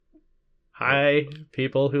Hi,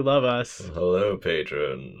 people who love us. Hello,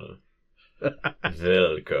 patron.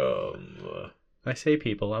 Welcome. I say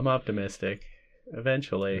people, I'm optimistic.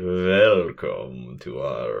 Eventually. Welcome to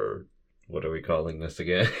our... What are we calling this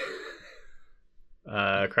again?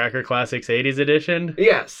 Cracker Classics 80s edition?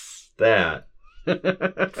 Yes, that.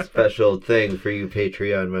 Special thing for you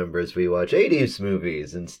Patreon members. We watch 80s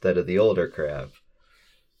movies instead of the older crap.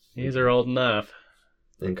 These are old enough.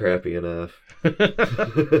 And crappy enough.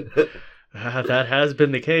 That has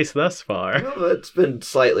been the case thus far. Well, it's been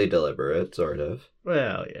slightly deliberate, sort of.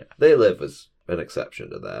 Well, yeah. They Live was an exception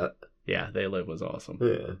to that. Yeah, They Live was awesome.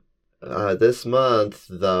 Yeah. This month,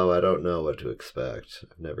 though, I don't know what to expect.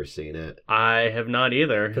 I've never seen it. I have not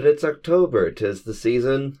either. But it's October. 'Tis the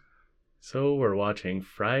season. So we're watching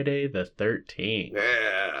Friday the 13th.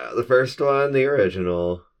 Yeah, the first one, the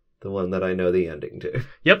original. The one that I know the ending to.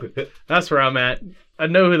 Yep, that's where I'm at. I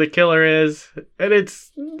know who the killer is, and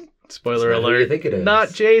it's... Spoiler It's not alert. who you think it is.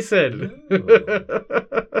 Not Jason.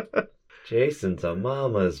 Oh. Jason's a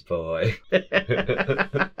mama's boy.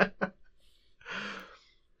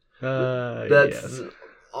 That's yes.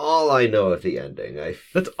 all I know of the ending.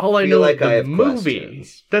 That's all I feel know like of I the have movie.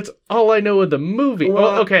 questions. That's all I know of the movie. What?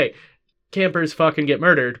 Oh, okay. Campers fuck and get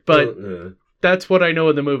murdered, but that's what I know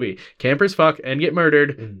of the movie. Campers fuck and get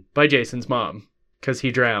murdered by Jason's mom because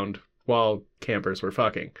he drowned while campers were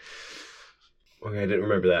fucking. Okay, I didn't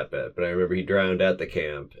remember that bit, but I remember he drowned at the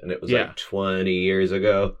camp, and it was Yeah. like 20 years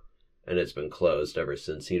ago, and it's been closed ever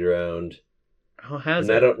since he drowned. How has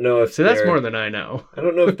And it? I don't know if So that's they're- more than I know. I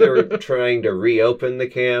don't know if they were trying to reopen the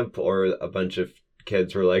camp, or a bunch of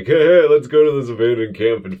kids were like, hey, let's go to this abandoned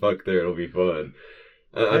camp and fuck there, it'll be fun.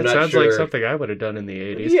 I'm That not sounds sure. like something I would have done in the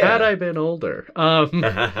 80s. Yeah. Had I been older.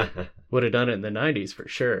 Would have done it in the 90s for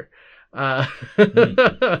sure.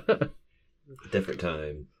 Different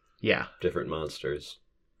time, Yeah. different monsters.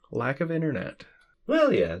 Lack of internet.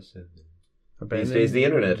 Well, yes. Abandoned... These days the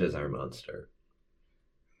internet is our monster.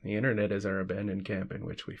 The internet is our abandoned camp in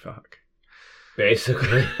which we fuck.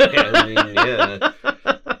 Basically. I mean,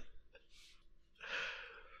 yeah.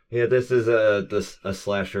 Yeah, this is a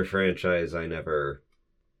slasher franchise I never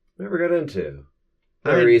got into.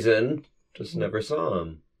 No reason, just never saw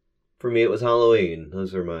them. For me, it was Halloween.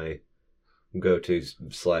 Those are my go-to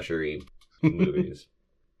slashery movies.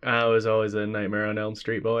 I was always a Nightmare on Elm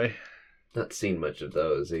Street boy. Not seen much of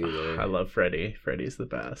those either. I love Freddy. Freddy's the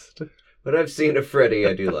best. But I've seen a Freddy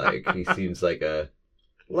I do like. He seems like a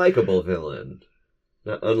likable villain.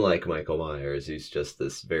 Not unlike Michael Myers, who's just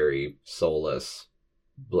this very soulless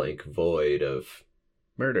blank void of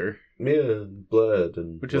Murder. blood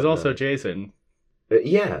and Which is also whatnot. Jason.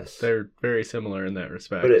 Yes. They're very similar in that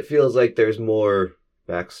respect. But it feels like there's more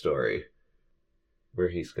backstory where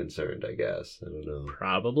he's concerned, I guess. I don't know.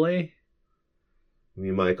 Probably. I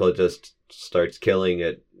mean, Michael just starts killing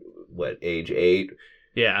at, age 8?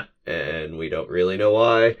 Yeah. And we don't really know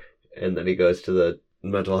why. And then he goes to the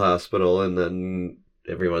mental hospital and then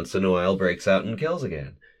every once in a while breaks out and kills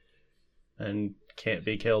again. And can't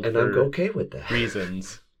be killed And for I'm okay with that.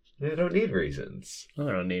 reasons. I don't need reasons. I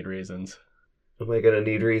don't need reasons. Am I going to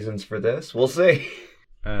need reasons for this? We'll see.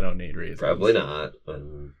 I don't need reasons. Probably not.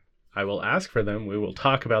 I will ask for them. We will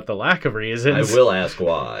talk about the lack of I reasons. will ask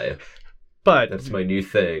why. But That's my new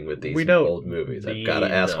thing with these we don't old movies. I've need got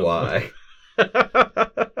to ask them. why.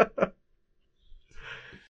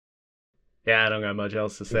 Yeah, I don't got much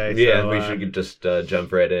else to say. Yeah, so, we should just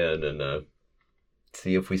jump right in and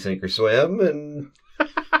see if we sink or swim and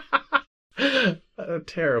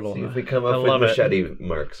terrible. see if we come I up with love it. machete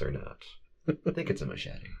marks or not. I think it's a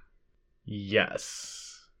machete.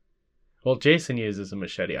 Yes. Well, Jason uses a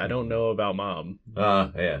machete. I don't know about Mom.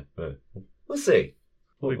 Yeah. We'll see.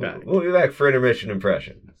 We'll be back. We'll be back for intermission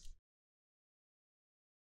impressions.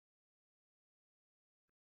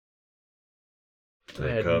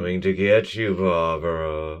 They're coming to get you,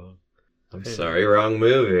 Barbara. I'm sorry, wrong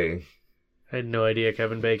movie. I had no idea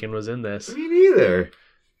Kevin Bacon was in this. Me neither.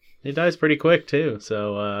 He dies pretty quick too,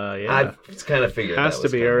 so yeah. I kind of figured Has that to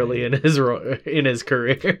was be coming. early in his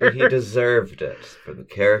career. But he deserved it, for the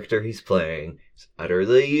character he's playing is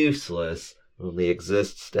utterly useless, only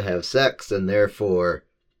exists to have sex, and therefore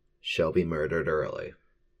shall be murdered early.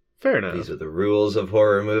 Fair enough. These are the rules of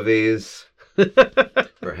horror movies.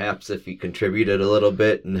 Perhaps if he contributed a little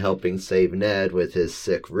bit in helping save Ned with his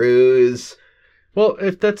sick ruse. Well,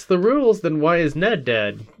 if that's the rules, then why is Ned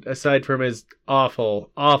dead? Aside from his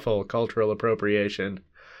awful, awful cultural appropriation.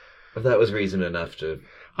 If that was reason enough to...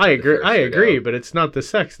 I agree. first I to agree, go. but it's not the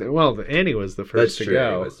sex thing. Well, Annie was the first That's to true,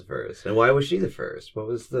 go. he was the first. And why was she the first? What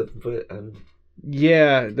was the...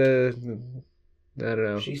 Yeah, I don't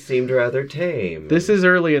know. She seemed rather tame. This is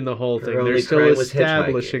early in the whole Her thing. only They're still crime was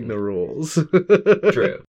establishing hitchhiking. the rules.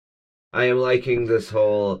 True. I am liking this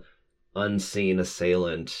whole unseen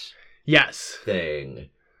assailant Yes. thing.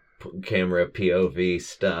 Camera POV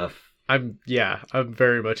stuff. I'm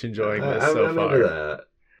very much enjoying this I'm far. into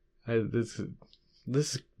that. This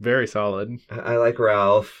is very solid. I like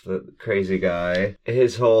Ralph, the crazy guy.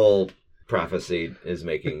 His whole prophecy is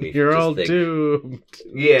making me You're just all think, doomed.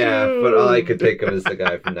 Yeah, but all I could think of is the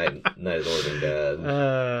guy from Night of the Living Dead.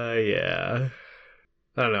 Yeah.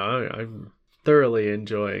 I don't know. I'm thoroughly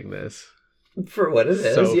enjoying this. For what it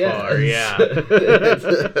is, so yes. far, yeah.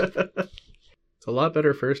 It's a lot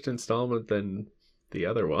better first installment than the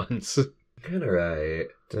other ones. Kind of right.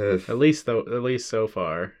 At least so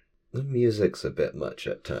far. The music's a bit much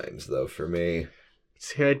at times, though, for me.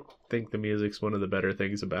 See, I think the music's one of the better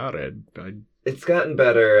things about it. It's gotten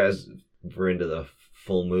better as we're into the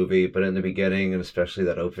full movie, but in the beginning, and especially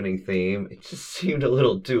that opening theme, it just seemed a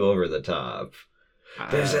little too over the top.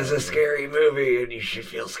 This is a scary movie, and you should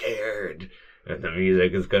feel scared. And the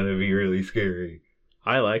music is going to be really scary.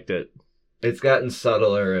 I liked it. It's gotten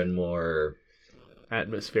subtler and more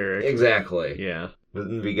atmospheric. Exactly. Yeah. But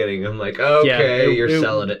in the beginning, I'm like, okay, you're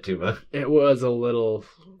selling it too much. It was a little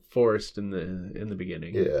forced in the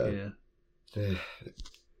beginning. Yeah.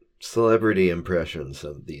 Celebrity impressions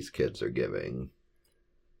some of these kids are giving.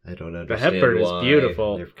 I don't understand. The Hepburn is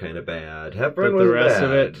beautiful. They're kind of bad. Hepburn but was the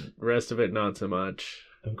bad. rest of it, not so much.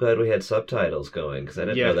 I'm glad we had subtitles going because I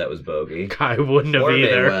didn't know that was Bogey. I wouldn't have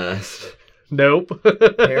either. Mae West. Nope.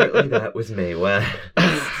 Apparently that was Mae West.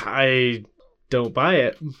 I don't buy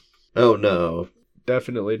it. Oh no.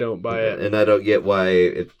 Definitely don't buy it. And I don't get why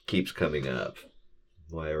it keeps coming up.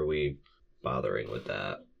 Why are we bothering with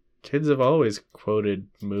that? Kids have always quoted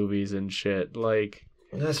movies and shit. Like,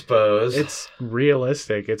 I suppose. It's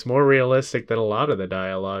realistic. It's more realistic than a lot of the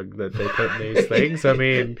dialogue that they put in these things. I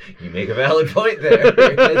mean... You make a valid point there.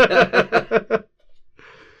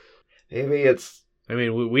 Maybe it's... I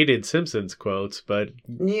mean, we did Simpsons quotes, but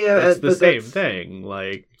yeah, it's the same thing.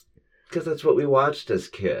 Like, because that's what we watched as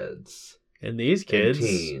kids. And these kids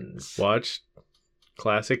teens watched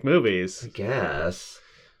classic movies. I guess.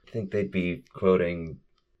 I think they'd be quoting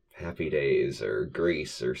Happy Days or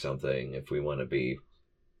Grease or something if we want to be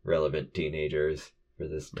relevant teenagers for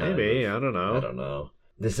this time. Maybe. I don't know.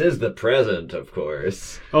 This is the present, of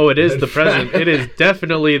course. Oh, it is the present. It is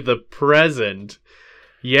definitely the present.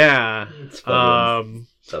 Yeah. It's fun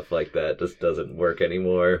stuff like that just doesn't work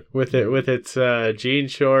anymore. With its jean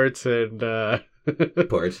shorts and porn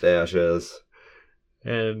stashes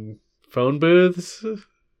and phone booths.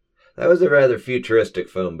 That was a rather futuristic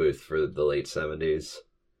phone booth for the late 70s.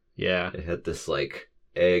 Yeah. It had this like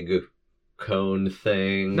egg cone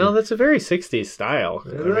thing. No, that's a very 60s style.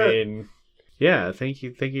 I mean, yeah, think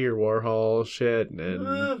of your Warhol shit and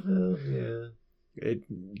yeah.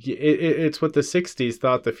 It's what the 60s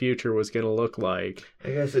thought the future was going to look like. I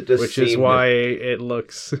guess it just which is why it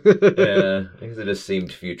looks yeah, I guess it just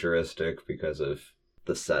seemed futuristic because of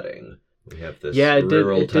the setting. We have this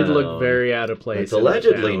rural town. It did look very out of place. It's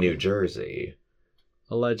allegedly New Jersey.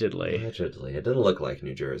 Allegedly. It didn't look like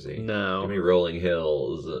New Jersey. No. Give me rolling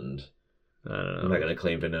hills and I don't know. I'm not going to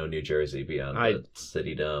claim to know New Jersey beyond the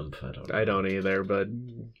city dump. I don't either, but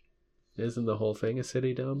isn't the whole thing a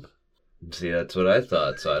city dump? See, that's what I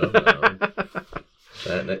thought, so I don't know.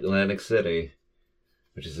 That Atlantic City,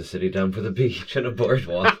 which is a city dump with a beach and a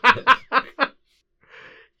boardwalk.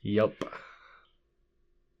 Yup.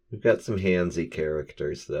 We've got some handsy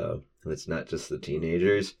characters, though. And it's not just the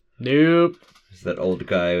teenagers. Nope. It's that old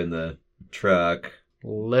guy in the truck.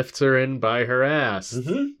 Lifts her in by her ass.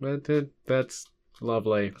 Mm-hmm. That's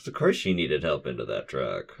lovely. Because of course she needed help into that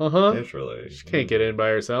truck. Uh-huh. Naturally. She can't get in by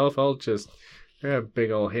herself. I'll just grab a big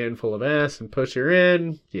old handful of ass and push her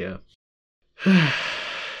in. Yeah.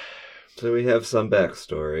 So we have some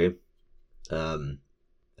backstory. I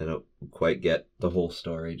don't quite get the whole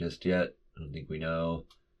story just yet. I don't think we know.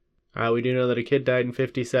 We do know that a kid died in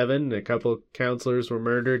 57. A couple counselors were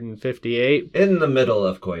murdered in 58. In the middle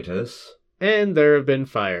of coitus. And there have been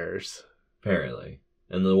fires. Apparently.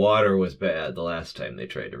 And the water was bad the last time they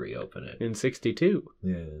tried to reopen it. In 62.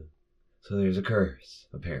 Yeah. So there's a curse,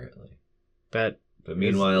 apparently. But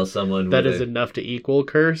meanwhile, someone that is enough to equal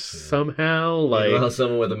curse somehow. Like, meanwhile,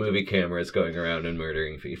 someone with a movie camera is going around and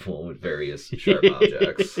murdering people with various sharp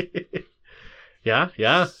objects. Yeah.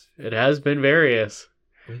 It has been various.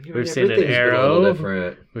 We've seen an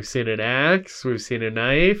arrow. We've seen an axe. We've seen a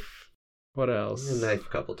knife. What else? A knife a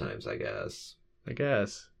couple times, I guess.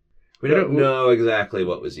 We don't know exactly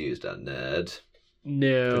what was used on Ned.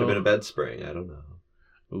 No. Could have been a bed spring. I don't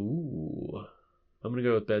know. Ooh. I'm going to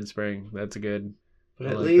go with bed spring. That's a good... But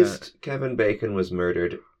at least Kevin Bacon was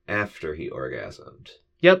murdered after he orgasmed.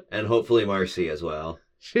 Yep. And hopefully Marcy as well.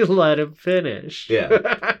 She let him finish. Yeah.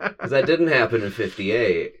 Because that didn't happen in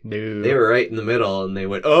 58. No. They were right in the middle, and they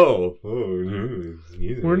went, oh no.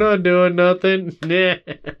 We're not doing nothing.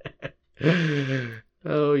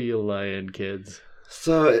 Oh, you lying kids.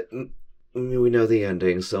 So, we know the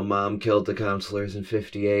ending. So, Mom killed the counselors in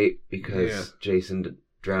 58 because Jason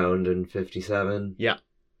drowned in 57? Yeah.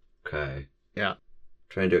 Okay. Yeah.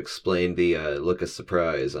 Trying to explain the look of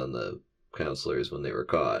surprise on the counselors when they were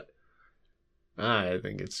caught. I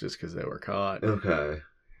think it's just because they were caught. Okay.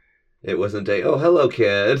 It wasn't oh, hello,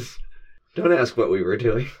 kids. Don't ask what we were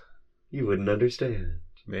doing. You wouldn't understand.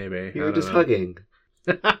 Maybe. You were just hugging.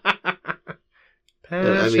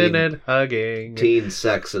 Passionate hugging. Teen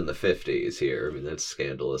sex in the 50s here. I mean, that's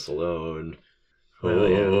scandalous alone.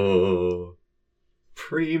 Well,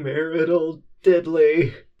 Premarital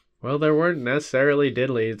diddly. Well, there weren't necessarily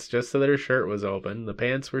diddly. It's just that their shirt was open. The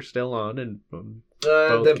pants were still on, and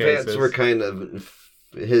the pants were kind of...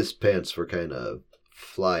 His pants were kind of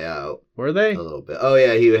fly out. Were they? A little bit. Oh,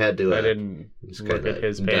 yeah, he had to... I didn't look at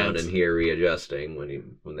his pants. Down in here readjusting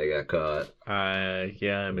when they got caught.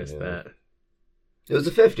 Yeah, I missed that. It was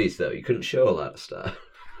the 50s, though. You couldn't show a lot of stuff.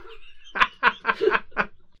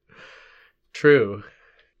 True.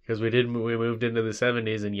 Because we moved into the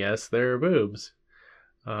 70s, and yes, there are boobs.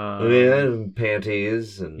 And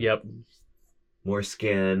panties, and yep, more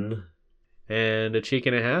skin, and a cheek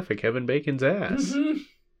and a half of Kevin Bacon's ass.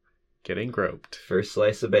 Getting groped. First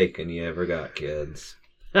slice of bacon you ever got, kids.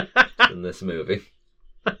 In this movie.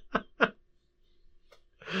 But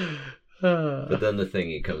then the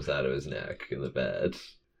thingy comes out of his neck in the bed.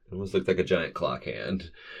 It almost looked like a giant clock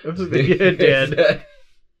hand. It did.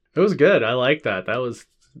 It was good. I like that.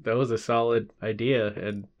 That was a solid idea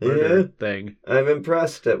and murder thing. I'm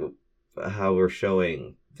impressed at how we're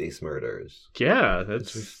showing these murders. Yeah,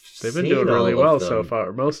 they've been doing really well so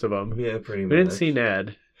far. Most of them. Yeah, pretty much. We didn't see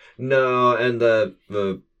Ned. No, and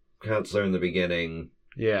the counselor in the beginning.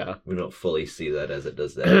 Yeah, we don't fully see that as it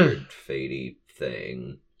does that weird fadey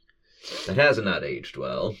thing. That has not aged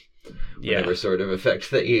well. Yeah, whatever sort of effect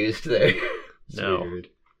they used there. No. Weird.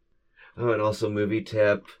 Oh, and also movie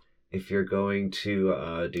tip. If you're going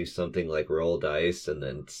to do something like roll dice and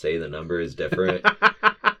then say the number is different,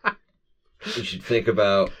 you should think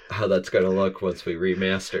about how that's going to look once we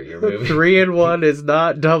remaster your movie. 3 and 1 is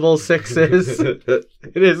not double sixes. It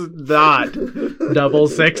is not double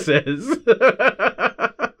sixes.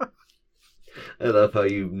 I love how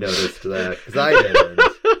you noticed that, because I didn't.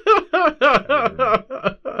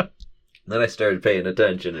 Then I started paying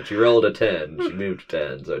attention, and she rolled a 10. She moved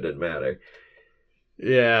 10, so it didn't matter.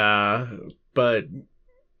 Yeah, but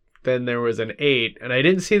then there was an 8, and I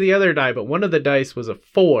didn't see the other die, but one of the dice was a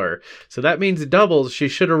 4. So that means doubles. She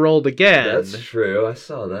should have rolled again. That's true. I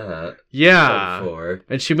saw that. Yeah. 4.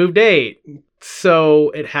 And she moved 8. So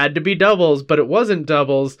it had to be doubles, but it wasn't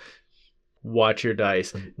doubles. Watch your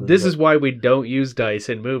dice. This is why we don't use dice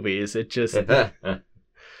in movies. It just...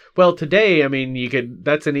 Well, today, I mean,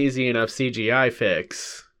 that's an easy enough CGI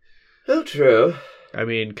fix. Oh, true. I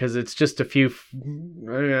mean, because it's just a few,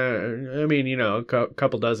 a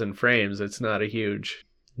couple dozen frames. It's not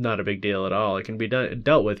a big deal at all. It can be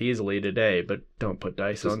dealt with easily today, but don't put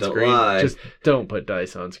dice on screen. Lie. Just don't put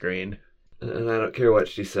dice on screen. And I don't care what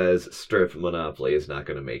she says, strip Monopoly is not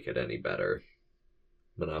going to make it any better.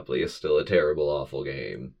 Monopoly is still a terrible, awful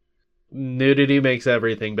game. Nudity makes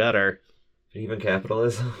everything better. Even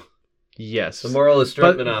capitalism? Yes. The moral of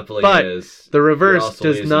strip Monopoly is the reverse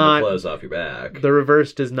does not the clothes off your back. The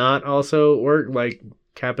reverse does not also work. Like,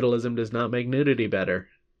 capitalism does not make nudity better.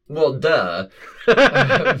 Well, duh.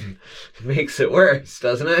 Makes it worse,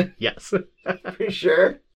 doesn't it? Yes. Pretty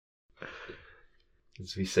sure.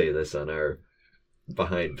 As we say this on our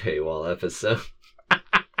behind paywall episode.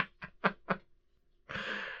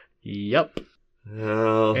 Yep.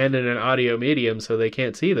 Oh. And in an audio medium, so they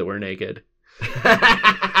can't see that we're naked.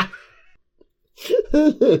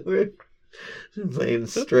 We're playing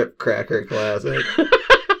Strip Cracker Classic.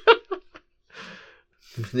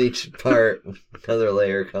 With each part, another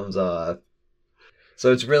layer comes off.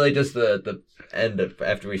 So it's really just the end of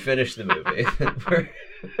after we finish the movie.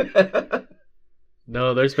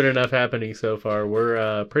 No, there's been enough happening so far.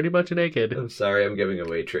 We're pretty much naked. I'm sorry, I'm giving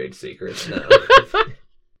away trade secrets now.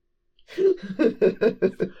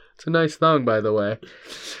 It's a nice thong, by the way.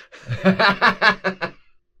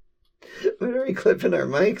 What are we clipping our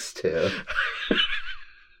mics to?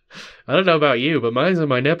 I don't know about you, but mine's on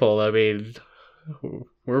my nipple. I mean,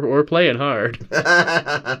 we're playing hard.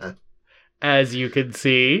 As you can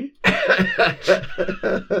see.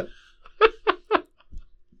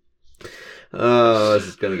 Oh, this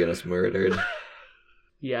is going to get us murdered.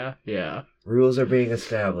 Yeah. Rules are being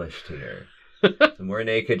established here. The more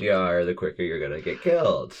naked you are, the quicker you're going to get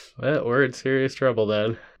killed. Well, we're in serious trouble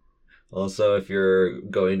then. Also, if you're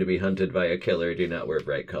going to be hunted by a killer, do not wear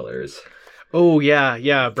bright colors. Oh,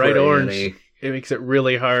 yeah. Bright For orange. Annie. It makes it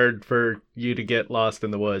really hard for you to get lost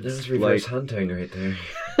in the woods. This is reverse hunting right there.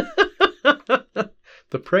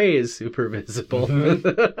 The prey is super visible.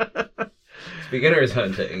 It's beginner's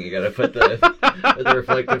hunting. You got to put the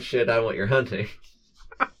reflective shit on what you're hunting.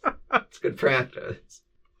 It's good practice.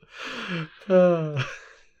 Now,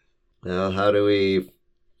 how do we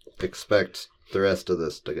expect the rest of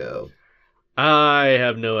this to go? I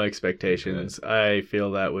have no expectations. Okay. I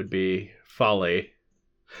feel that would be folly.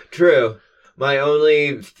 True. My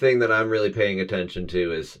only thing that I'm really paying attention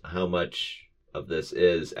to is how much of this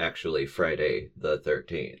is actually Friday the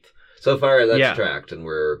 13th. So far, that's tracked, and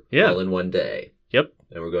we're all in one day. Yep.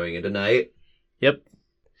 And we're going into night. Yep.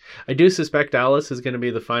 I do suspect Alice is going to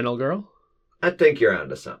be the final girl. I think you're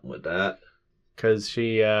onto something with that. Because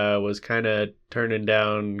she was kind of turning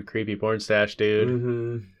down creepy porn stash dude.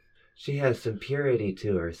 Mm-hmm. She has some purity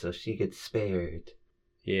to her, so she gets spared.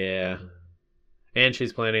 Yeah. And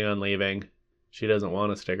she's planning on leaving. She doesn't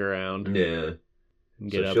want to stick around. Yeah. And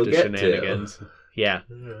get up to shenanigans. Yeah.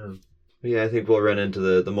 Yeah, I think we'll run into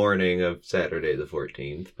the morning of Saturday the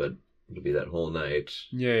 14th, but it'll be that whole night.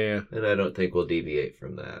 Yeah. And I don't think we'll deviate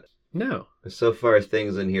from that. No. So far,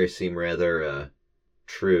 things in here seem rather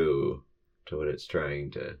true to what it's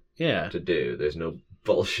trying to do. There's no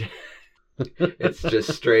bullshit. It's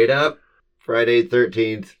just straight up Friday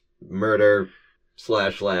 13th murder /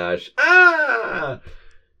 ah!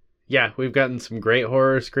 Yeah, we've gotten some great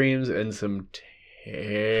horror screams and some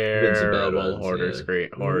terrible horror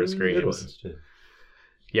screams. Good ones, too.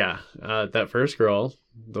 Yeah, that first girl,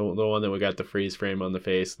 the one that we got the freeze frame on the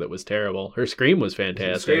face, that was terrible. Her scream was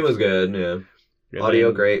fantastic. The scream was good, yeah. And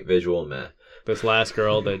audio great, visual meh. This last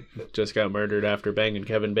girl that just got murdered after banging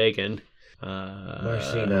Kevin Bacon.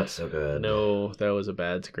 Marcy, not so good. No, that was a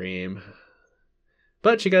bad scream.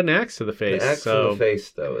 But she got an axe to the face. The axe to the face,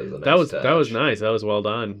 though, is a nice touch. That was nice. That was well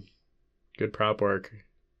done. Good prop work.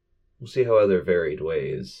 We'll see how other varied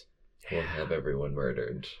ways we'll have everyone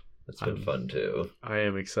murdered. That's been fun, too. I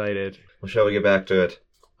am excited. Well, shall we get back to it?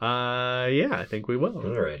 Yeah, I think we will.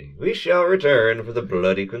 Alrighty. We shall return for the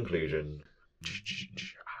bloody conclusion.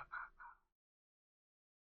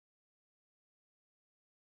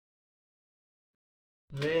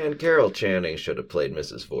 Man, Carol Channing should have played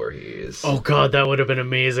Mrs. Voorhees. Oh god, that would have been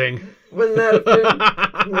amazing. Wouldn't that have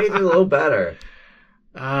been made it a little better?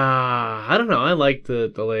 I don't know. I liked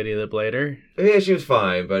the lady that played her. Yeah, she was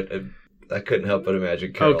fine, but I couldn't help but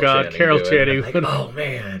imagine Carol Channing. Carol Channing. Like, oh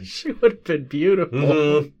man, she would have been beautiful.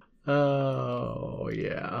 Mm-hmm. Oh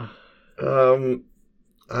yeah.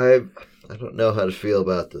 I don't know how to feel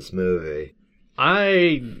about this movie.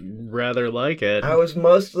 I rather like it. I was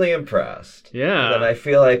mostly impressed. Yeah. But I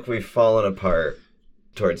feel like we've fallen apart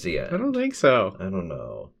towards the end. I don't think so. I don't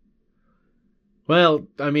know. Well,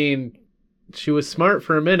 I mean, she was smart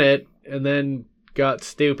for a minute and then got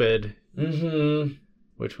stupid. Mm-hmm.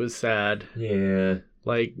 Which was sad. Yeah.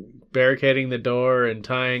 Like barricading the door and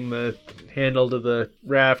tying the handle to the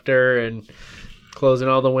rafter and closing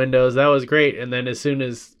all the windows. That was great. And then as soon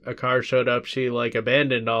as a car showed up, she like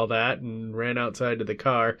abandoned all that and ran outside to the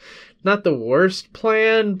car. Not the worst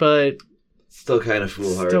plan, but still kind of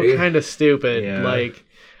foolhardy. Still kind of stupid. Yeah. Like,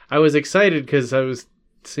 I was excited because I was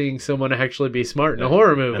seeing someone actually be smart in a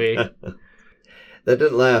horror movie. That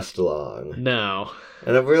didn't last long. No.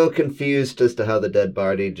 And I'm real confused as to how the dead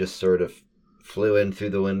body just sort of flew in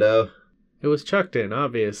through the window. It was chucked in,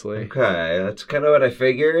 obviously. Okay, that's kind of what I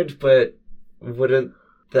figured, but wouldn't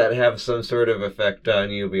that have some sort of effect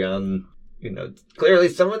on you beyond, clearly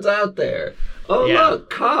someone's out there. Oh, yeah.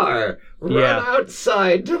 Look, car! Run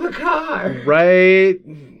outside to the car! Right?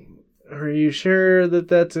 Are you sure that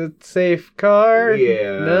that's a safe car?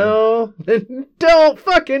 Yeah. No? Then don't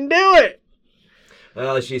fucking do it!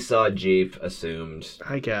 Well, she saw Jeep, assumed.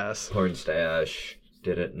 I guess. Porn stash.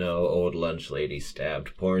 Didn't know old lunch lady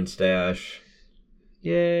stabbed porn stash.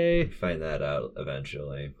 Yay. Find that out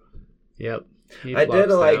eventually. Yep. I did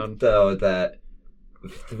like, though, that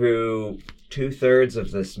through 2/3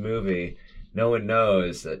 of this movie, no one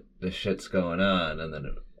knows that the shit's going on, and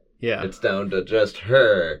then it's down to just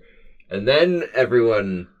her. And then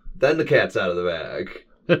then the cat's out of the bag.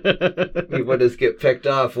 People just get picked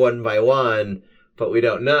off one by one, but we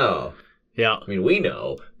don't know. Yeah. I mean, we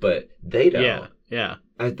know, but they don't. Yeah.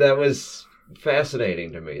 That was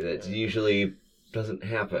fascinating to me. That usually doesn't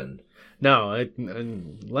happen. No,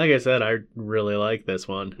 and like I said, I really like this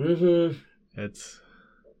one. Mm-hmm.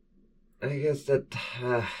 I guess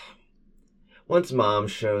that once Mom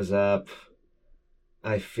shows up,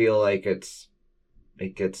 I feel like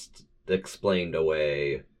it gets explained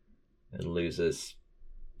away and loses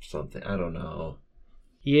something. I don't know.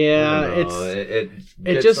 Yeah,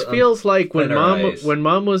 it just feels like when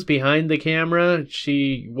Mom was behind the camera,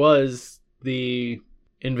 she was the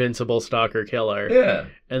invincible stalker killer. Yeah.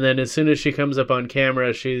 And then as soon as she comes up on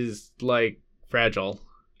camera, she's like fragile.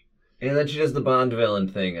 And then she does the Bond villain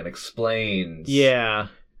thing and explains. Yeah.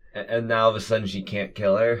 And now all of a sudden she can't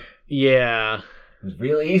kill her. Yeah. It's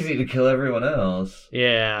really easy to kill everyone else.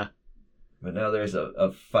 Yeah. But now there's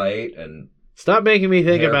a fight and... Stop making me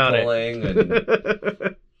think about it.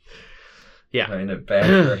 And yeah. Trying to bash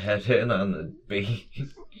her head in on the beach.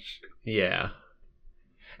 Yeah.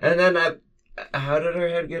 And then how did her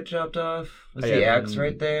head get chopped off? Was the axe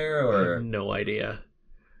right there? Or? I have no idea.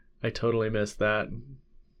 I totally missed that.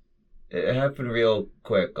 It happened real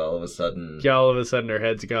quick. All of a sudden. Yeah, all of a sudden her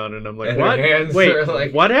head's gone, and I'm like, and what? Her hands Wait, are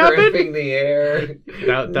like what happened? Gripping the air.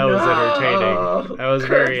 That was entertaining. That was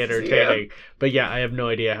very entertaining. Yeah. But yeah, I have no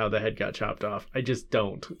idea how the head got chopped off. I just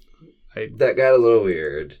don't. That got a little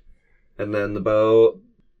weird. And then the bow.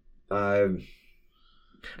 I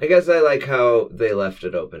guess I like how they left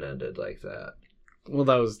it open-ended like that. Well,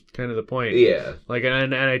 that was kind of the point. Yeah. Like,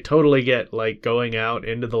 and I totally get, like, going out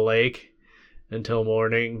into the lake until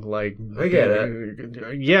morning. Like, I get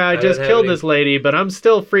it. Yeah, I just killed this lady, but I'm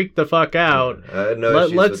still freaked the fuck out. I had no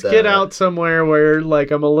issues Let's with that. get out somewhere where,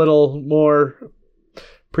 like, I'm a little more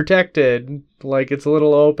protected. Like, it's a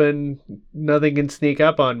little open. Nothing can sneak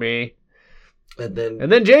up on me. And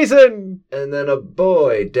then Jason! And then a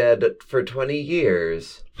boy dead for 20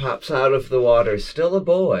 years pops out of the water, still a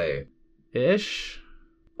boy. Ish?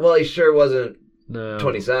 Well, he sure wasn't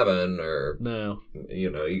 27 or... No. You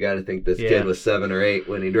know, you gotta think this kid was 7 or 8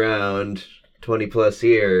 when he drowned. 20 plus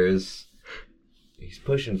years. He's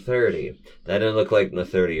pushing 30. That didn't look like a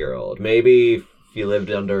 30-year-old. Maybe if you lived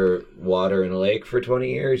under water in a lake for 20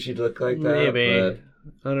 years, you'd look like that. Maybe.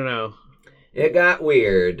 But I don't know. It got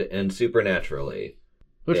weird and supernaturally.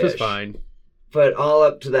 Which was fine. But all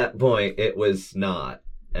up to that point, it was not.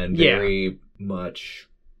 And very much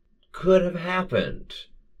could have happened.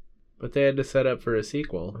 But they had to set up for a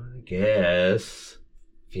sequel. I guess.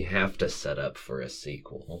 If you have to set up for a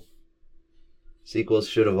sequel. Sequels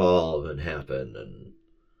should evolve and happen, and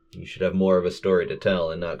you should have more of a story to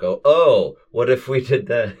tell and not go, oh, what if we did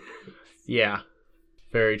that? Yeah.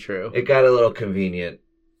 Very true. It got a little convenient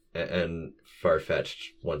and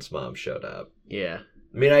far-fetched once Mom showed up. Yeah.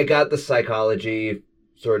 I mean, I got the psychology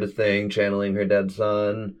sort of thing, channeling her dead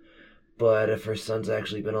son, but if her son's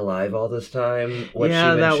actually been alive all this time, what's she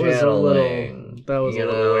been channeling? That was a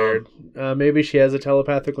little weird. Maybe she has a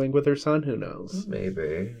telepathic link with her son, who knows?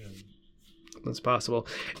 Maybe. That's possible.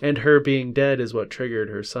 And her being dead is what triggered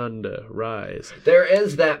her son to rise. There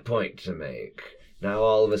is that point to make. Now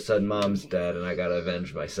all of a sudden Mom's dead and I gotta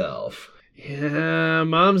avenge myself. Yeah,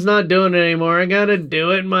 Mom's not doing it anymore. I gotta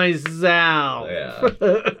do it myself. Yeah.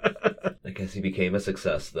 I guess he became a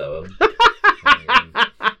success, though. A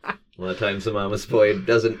lot of times the Mama's boy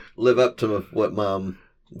doesn't live up to what Mom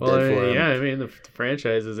did for him. Yeah, I mean, the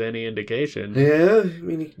franchise is any indication. Yeah, I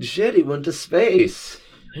mean, shit, he went to space.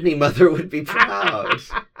 Any mother would be proud.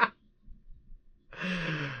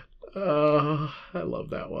 Oh, I love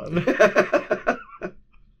that one.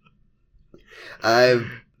 I've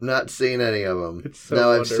not seen any of them. It's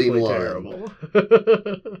so I've seen one. terrible.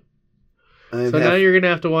 Now you're going to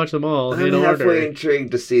have to watch them all in order. I'm halfway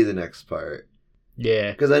intrigued to see the next part.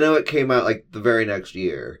 Yeah. Because I know it came out like the very next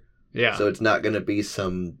year. Yeah. So it's not going to be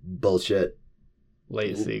some bullshit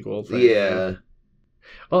late sequel thing. Yeah.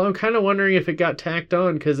 Well, I'm kind of wondering if it got tacked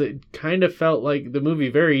on because it kind of felt like the movie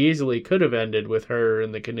very easily could have ended with her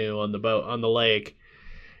in the canoe on the boat on the lake.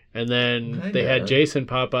 And then they had Jason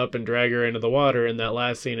pop up and drag her into the water in that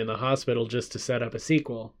last scene in the hospital just to set up a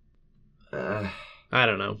sequel. I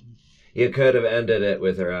don't know. You could have ended it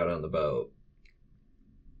with her out on the boat.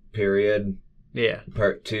 Period. Yeah.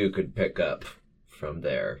 Part 2 could pick up from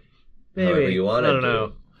there. Maybe. However you wanted I don't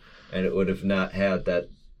know. And it would have not had that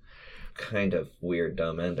kind of weird,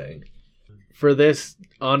 dumb ending. For this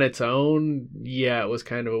on its own, yeah, it was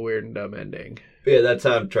kind of a weird and dumb ending. Yeah, that's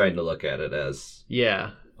how I'm trying to look at it as.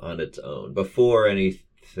 Yeah. On its own. Before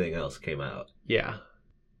anything else came out. Yeah.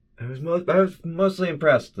 I was mostly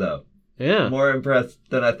impressed, though. Yeah. More impressed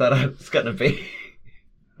than I thought I was going to be.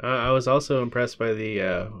 I was also impressed by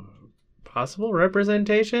the possible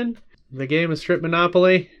representation. The game of Strip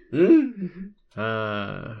Monopoly. Because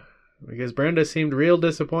Brenda seemed real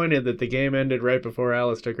disappointed that the game ended right before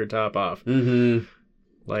Alice took her top off. The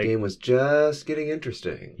game was just getting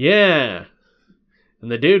interesting. Yeah.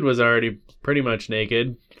 And the dude was already pretty much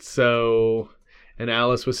naked, and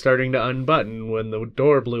Alice was starting to unbutton when the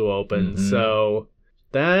door blew open, so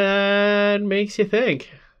that makes you think.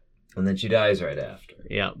 And then she dies right after.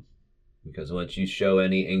 Yeah. Because once you show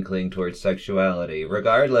any inkling towards sexuality,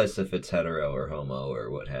 regardless if it's hetero or homo or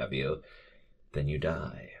what have you, then you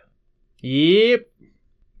die. Yep.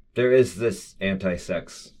 There is this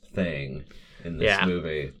anti-sex thing in this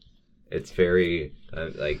movie. It's very,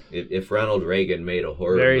 if Ronald Reagan made a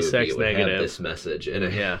horror movie, it would have this message in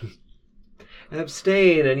it. Yeah.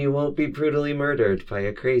 Abstain and you won't be brutally murdered by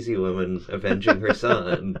a crazy woman avenging her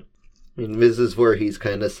son. I mean, Mrs. Voorhees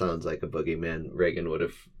kind of sounds like a boogeyman Reagan would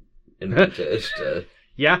have invented.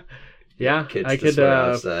 Yeah. Kids I to could, swear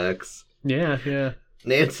out sex. Yeah.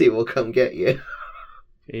 Nancy will come get you.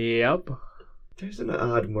 Yep. There's an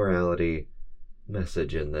odd morality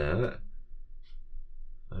message in that.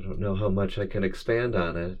 I don't know how much I can expand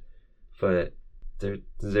on it, but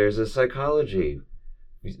there's a psychology.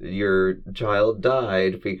 Your child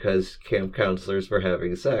died because camp counselors were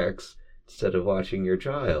having sex instead of watching your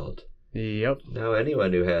child. Yep. Now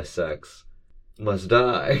anyone who has sex must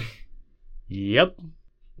die. Yep.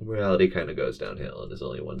 Morality kind of goes downhill and is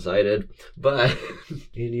only one-sided, but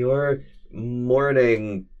in your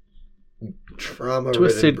mourning trauma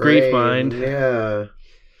twisted grief mind. Yeah.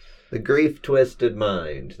 The grief-twisted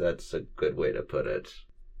mind. That's a good way to put it.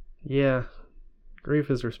 Yeah. Grief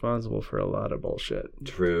is responsible for a lot of bullshit.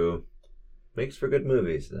 True. Makes for good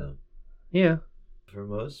movies, though. Yeah. For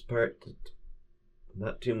most part,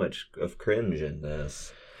 not too much of cringe in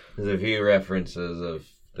this. There's a few references of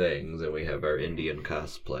things, and we have our Indian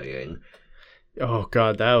cosplaying. Oh,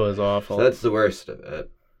 God, that was awful. So that's the worst of it.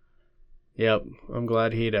 Yep. I'm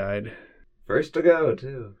glad he died. First to go,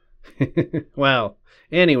 too. Well,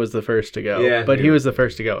 Annie was the first to go, but he was the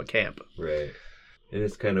first to go at camp. Right. It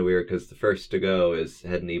is kind of weird because the first to go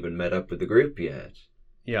hadn't even met up with the group yet.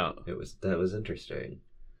 Yeah. That was interesting.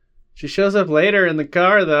 She shows up later in the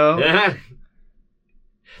car, though.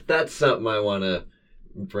 That's something I want to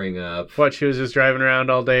bring up. What, she was just driving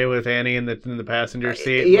around all day with Annie in the passenger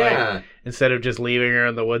seat? Yeah. Instead of just leaving her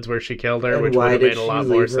in the woods where she killed her, which would have made a lot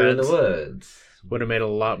more sense. In the woods? Would have made a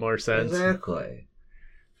lot more sense. Exactly.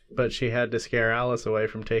 But she had to scare Alice away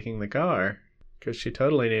from taking the car. Because she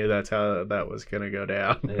totally knew that's how that was going to go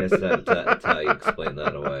down. I guess that's how you explain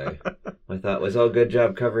that away. My thought was, good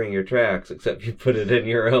job covering your tracks, except you put it in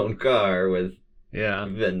your own car with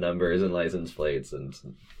VIN numbers and license plates and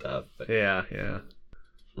stuff. Yeah.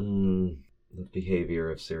 The behavior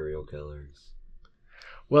of serial killers.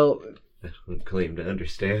 Well, I don't claim to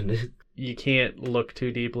understand it. You can't look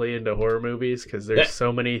too deeply into horror movies because there's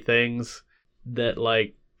so many things that,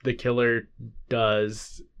 the killer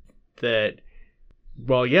does that...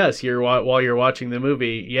 Well, yes, while you're watching the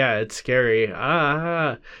movie, it's scary.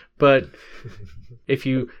 But if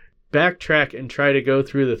you backtrack and try to go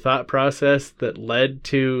through the thought process that led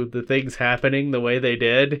to the things happening the way they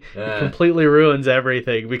did, it completely ruins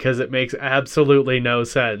everything because it makes absolutely no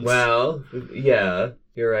sense. Well, yeah,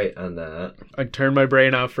 you're right on that. I turn my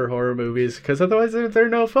brain off for horror movies because otherwise they're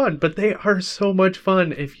no fun. But they are so much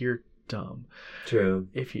fun if you're dumb. True.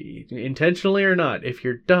 If you intentionally or not, if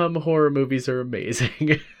you're dumb, horror movies are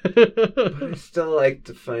amazing. But I still like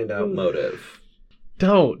to find out motive.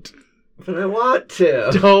 Don't. But I want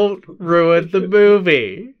to. Don't ruin the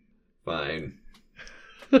movie. Fine.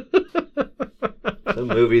 The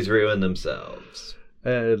movies ruin themselves.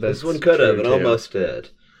 This one could have, and almost did.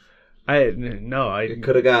 It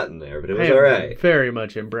could have gotten there, but it was all right. Very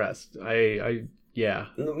much impressed. Yeah.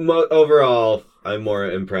 Overall, I'm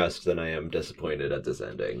more impressed than I am disappointed at this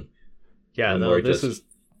ending. Yeah, this is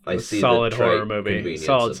a solid horror movie.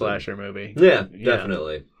 Solid slasher movie. Yeah,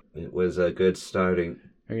 definitely. It was a good starting.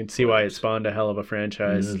 I can see why it spawned a hell of a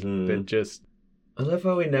franchise. That just... I love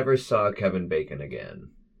how we never saw Kevin Bacon again.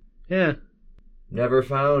 Yeah. Never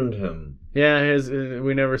found him. Yeah,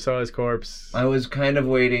 we never saw his corpse. I was kind of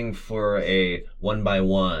waiting for a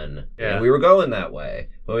 1x1. Yeah. And we were going that way,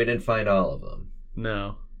 but we didn't find all of them.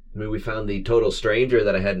 No. I mean, we found the total stranger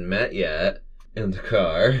that I hadn't met yet in the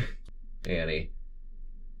car. Annie.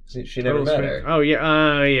 She never met her. Oh,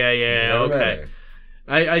 yeah. Yeah. Okay.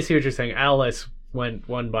 I see what you're saying. Alice went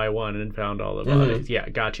 1x1 and found all the bodies. Yeah,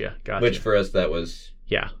 gotcha. Which for us, that was...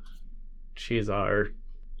 Yeah. She's our...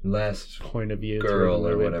 last point of view. Girl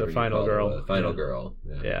or whatever. The final girl. The final girl.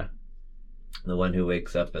 Yeah. The one who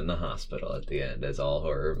wakes up in the hospital at the end, as all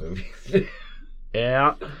horror movies.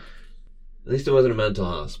 Yeah. At least it wasn't a mental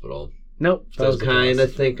hospital. Nope. So I was kind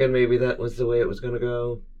of thinking maybe that was the way it was going to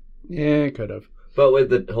go. Yeah, it could have. But with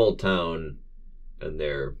the whole town and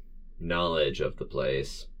their knowledge of the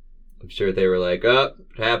place, I'm sure they were like, oh,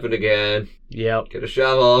 it happened again. Yep. Get a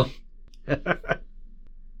shovel.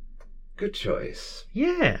 Good choice.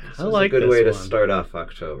 Yeah, This I was like a good this way to one. start off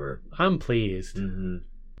October. I'm pleased. Mm-hmm.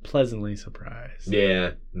 Pleasantly surprised.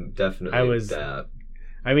 Yeah, definitely. I was-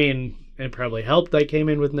 I mean, it probably helped I came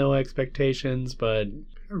in with no expectations, but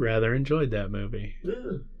I rather enjoyed that movie.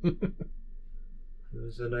 Yeah. It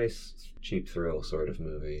was a nice, cheap thrill sort of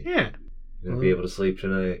movie. Yeah. You're gonna be able to sleep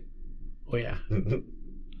tonight. Oh, yeah.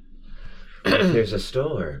 There's a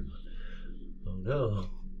storm. Oh no.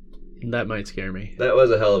 That might scare me. That was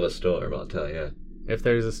a hell of a storm, I'll tell you. If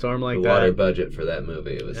there's a storm like The water that, budget for that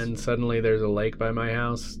movie was. and suddenly there's a lake by my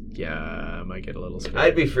house, yeah, I might get a little scared.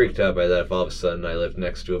 I'd be freaked out by that if all of a sudden I lived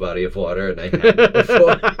next to a body of water and I hadn't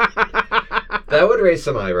before. That would raise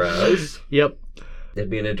some eyebrows. Yep. It'd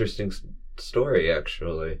be an interesting story,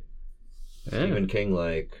 actually. Yeah. Stephen King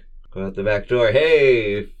like. Go out the back door.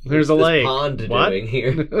 Hey, There's a what's lake. this pond What? doing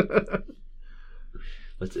here?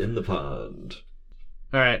 What's in the pond?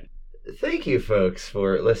 All right. Thank you, folks,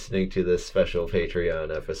 for listening to this special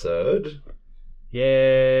Patreon episode.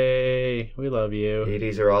 Yay. We love you.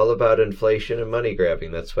 80s are all about inflation and money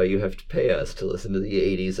grabbing. That's why you have to pay us to listen to the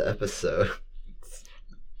 80s episode.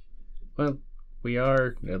 Well, we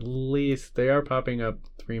are, at least, they are popping up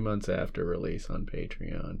 3 months after release on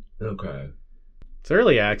Patreon. Okay. It's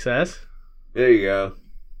early access. There you go.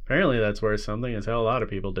 Apparently that's worth something. It's how a lot of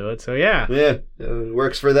people do it. So yeah, Yeah, it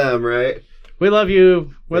works for them, right? we love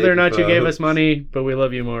you whether or Thank not you, you gave us folks. money, but we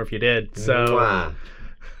love you more if you did. So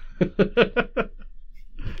Mwah.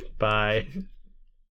 bye.